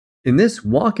In this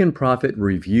walk in profit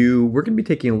review, we're going to be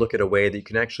taking a look at a way that you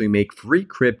can actually make free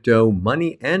crypto,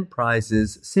 money, and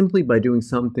prizes simply by doing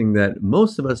something that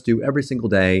most of us do every single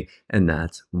day, and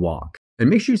that's walk.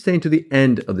 And make sure you stay until the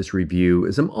end of this review,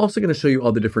 as I'm also going to show you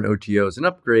all the different OTOs and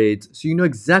upgrades so you know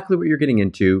exactly what you're getting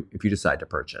into if you decide to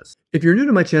purchase. If you're new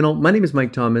to my channel, my name is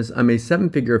Mike Thomas. I'm a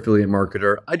 7-figure affiliate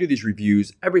marketer. I do these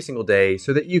reviews every single day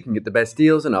so that you can get the best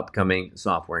deals on upcoming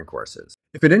software and courses.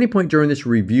 If at any point during this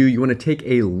review you want to take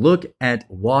a look at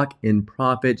Walk in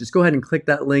Profit, just go ahead and click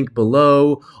that link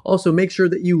below. Also, make sure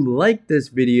that you like this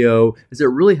video as it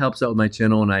really helps out my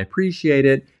channel and I appreciate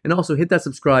it. And also hit that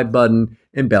subscribe button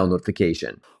and bell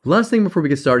notification. Last thing before we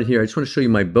get started here, I just want to show you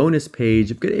my bonus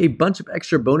page. I've got a bunch of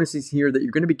extra bonuses here that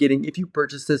you're going to be getting if you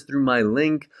purchase this through my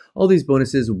link. All these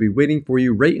bonuses will be waiting for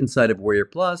you right inside of Warrior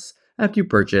Plus after you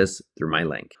purchase through my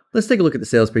link. Let's take a look at the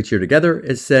sales page here together.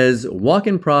 It says, Walk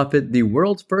in Profit, the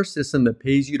world's first system that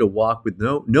pays you to walk with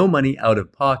no money out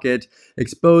of pocket.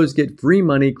 Expose, get free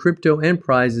money, crypto, and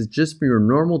prizes just for your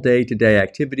normal day-to-day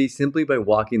activity simply by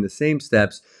walking the same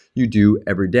steps you do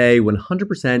every day,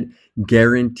 100%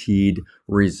 guaranteed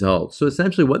results. So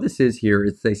essentially what this is here,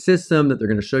 it's a system that they're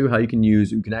going to show you how you can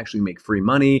use. You can actually make free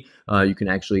money. You can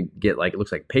actually get it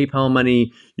looks like PayPal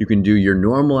money. You can do your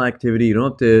normal activity. You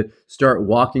don't have to start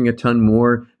walking a ton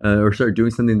more or start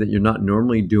doing something that you're not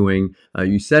normally doing.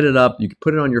 You set it up. You can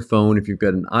put it on your phone. If you've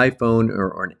got an iPhone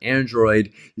or an Android,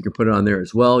 you can put it on there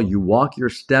as well. You walk your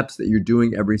steps that you're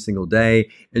doing every single day,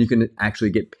 and you can actually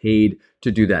get paid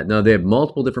to do that. Now, they have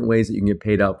multiple different ways that you can get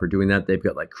paid out for doing that. They've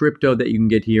got like crypto that you can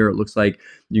get here. It looks like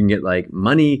you can get like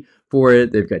money for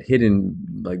it. They've got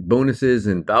hidden like bonuses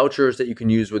and vouchers that you can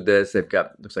use with this. They've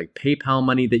got, looks like PayPal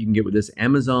money that you can get with this,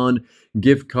 Amazon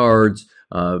gift cards,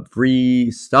 free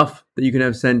stuff that you can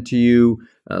have sent to you.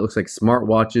 Looks like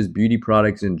smartwatches, beauty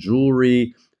products, and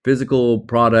jewelry, physical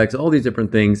products, all these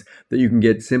different things that you can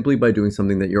get simply by doing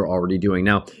something that you're already doing.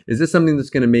 Now, is this something that's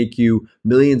going to make you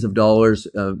millions of dollars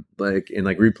and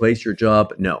replace your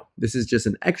job? No, this is just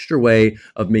an extra way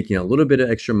of making a little bit of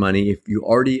extra money. If you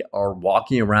already are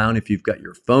walking around, if you've got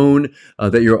your phone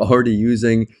that you're already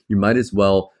using, you might as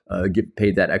well get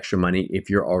paid that extra money if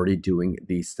you're already doing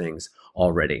these things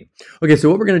already. Okay, so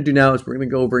what we're going to do now is we're going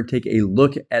to go over and take a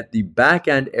look at the back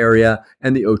end area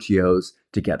and the OTOs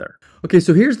together. Okay,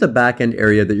 so here's the backend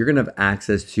area that you're going to have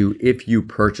access to if you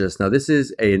purchase. Now, this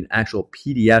is an actual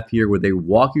PDF here where they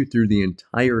walk you through the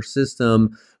entire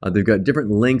system. They've got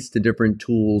different links to different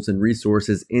tools and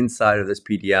resources inside of this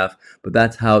PDF, but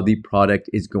that's how the product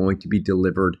is going to be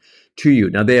delivered to you.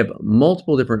 Now, they have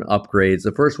multiple different upgrades.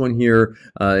 The first one here,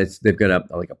 they've got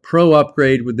a pro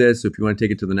upgrade with this. So if you want to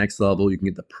take it to the next level, you can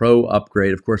get the pro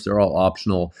upgrade. Of course, they're all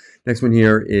optional. Next one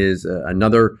here is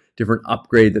another different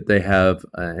upgrade that they have,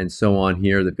 and so on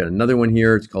here. They've got another one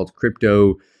here. It's called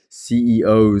Crypto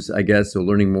CEOs, I guess, so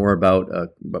learning more about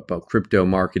crypto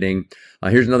marketing.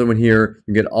 Here's another one here.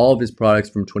 You get all of his products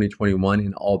from 2021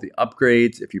 and all the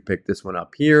upgrades if you pick this one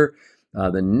up here.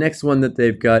 The next one that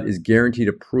they've got is guaranteed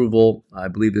approval. I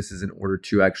believe this is in order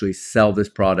to actually sell this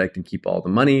product and keep all the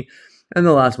money. And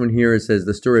the last one here, it says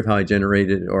the story of how I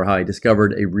generated or how I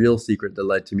discovered a real secret that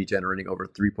led to me generating over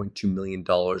 $3.2 million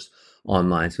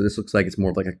online. So this looks like it's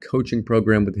more of like a coaching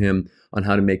program with him on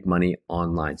how to make money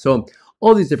online. So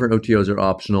all these different OTOs are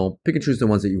optional. Pick and choose the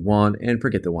ones that you want and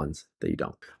forget the ones that you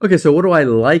don't. Okay, so what do I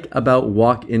like about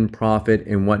Walk in Profit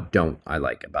and what don't I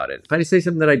like about it? If I say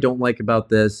something that I don't like about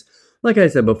this, like I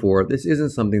said before, this isn't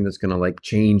something that's going to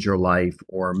change your life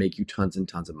or make you tons and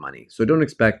tons of money. So don't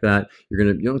expect that. You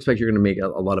don't expect you're going to make a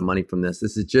lot of money from this.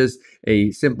 This is just a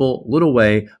simple little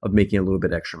way of making a little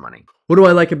bit extra money. What do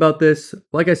I like about this?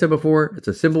 Like I said before, it's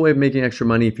a simple way of making extra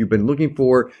money. If you've been looking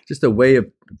for just a way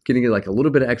of getting a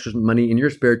little bit of extra money in your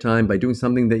spare time by doing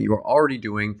something that you are already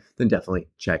doing, then definitely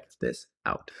check this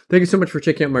out. Thank you so much for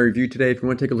checking out my review today. If you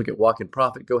want to take a look at Walk in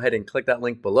Profit, go ahead and click that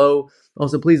link below.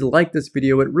 Also, please like this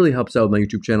video. It really helps out my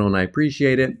YouTube channel and I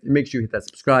appreciate it. And make sure you hit that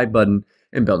subscribe button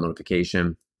and bell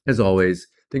notification. As always,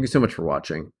 thank you so much for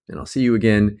watching, and I'll see you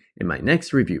again in my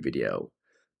next review video.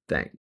 Thanks.